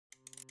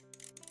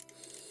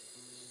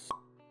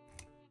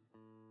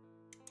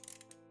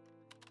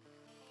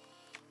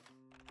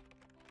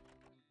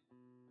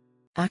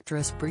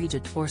Actress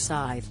Brigit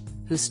Forsyth,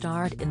 who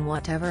starred in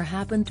Whatever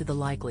Happened to the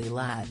Likely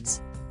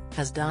Lads,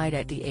 has died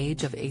at the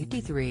age of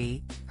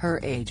 83, her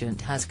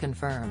agent has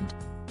confirmed.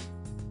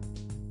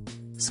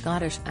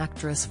 Scottish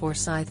actress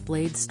Forsyth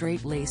played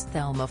straight-laced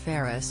Thelma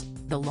Ferris,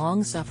 the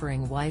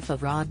long-suffering wife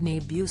of Rodney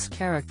Bewes'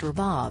 character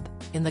Bob,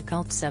 in the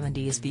cult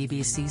 70s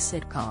BBC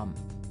sitcom.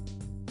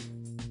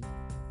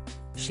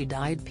 She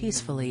died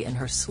peacefully in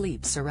her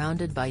sleep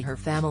surrounded by her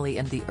family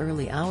in the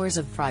early hours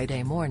of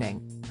Friday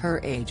morning, her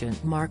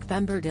agent Mark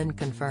Pemberton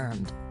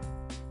confirmed.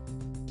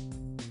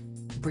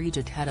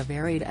 Brigit had a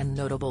varied and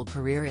notable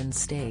career in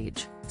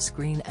stage,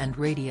 screen and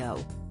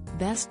radio.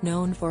 Best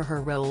known for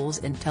her roles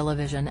in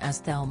television as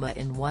Thelma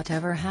in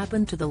Whatever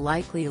Happened to the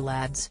Likely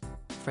Lads,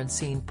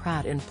 Francine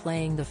Pratt in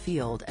Playing the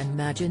Field and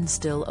Magin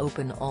Still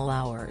Open All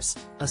Hours,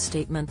 a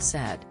statement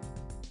said.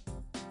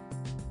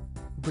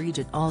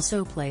 Brigit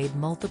also played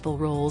multiple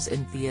roles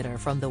in theatre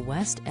from the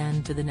West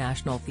End to the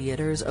National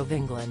Theatres of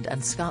England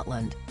and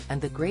Scotland,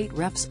 and the great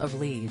reps of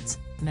Leeds,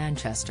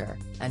 Manchester,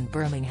 and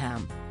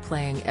Birmingham,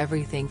 playing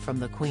everything from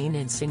the Queen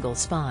in Single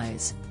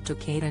Spies, to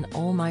Kate in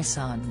All My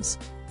Sons.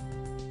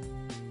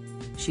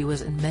 She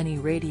was in many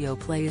radio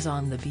plays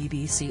on the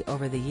BBC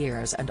over the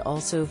years and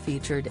also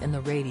featured in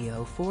the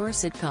Radio 4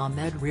 sitcom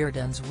Ed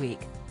Reardon's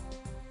Week.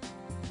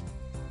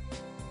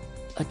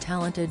 A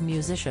talented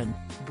musician,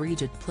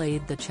 Brigit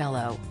played the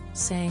cello,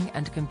 sang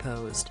and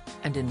composed,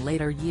 and in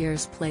later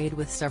years played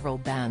with several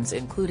bands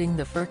including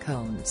the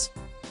Furcones.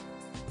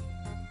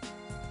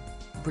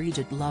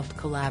 Brigit loved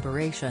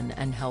collaboration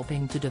and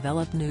helping to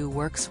develop new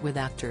works with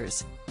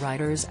actors,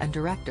 writers and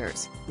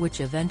directors, which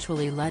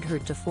eventually led her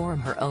to form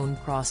her own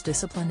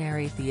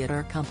cross-disciplinary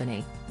theatre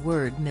company,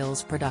 Word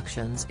Mills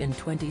Productions in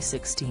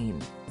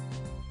 2016.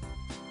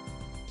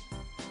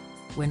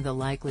 When The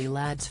Likely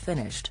Lads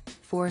finished,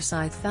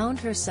 Forsyth found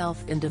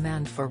herself in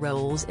demand for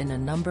roles in a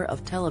number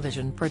of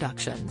television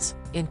productions,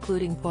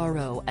 including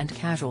Poirot and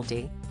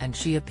Casualty, and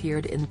she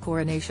appeared in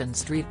Coronation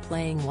Street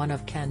playing one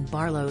of Ken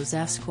Barlow's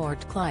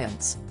escort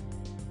clients.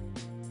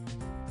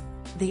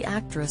 The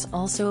actress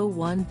also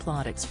won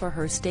plaudits for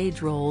her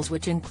stage roles,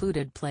 which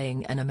included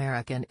playing an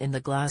American in The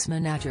Glass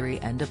Menagerie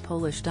and a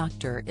Polish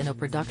doctor in a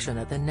production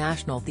at the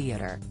National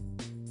Theatre.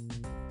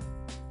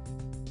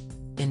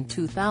 In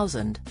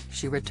 2000,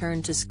 she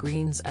returned to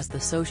screens as the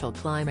social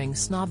climbing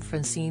snob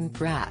Francine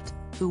Pratt,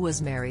 who was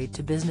married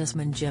to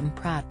businessman Jim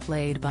Pratt,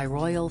 played by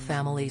royal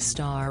family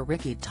star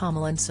Ricky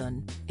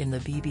Tomlinson, in the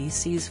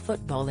BBC's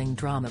footballing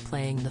drama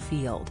Playing the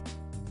Field.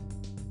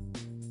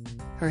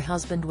 Her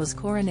husband was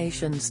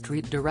Coronation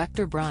Street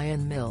director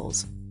Brian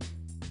Mills.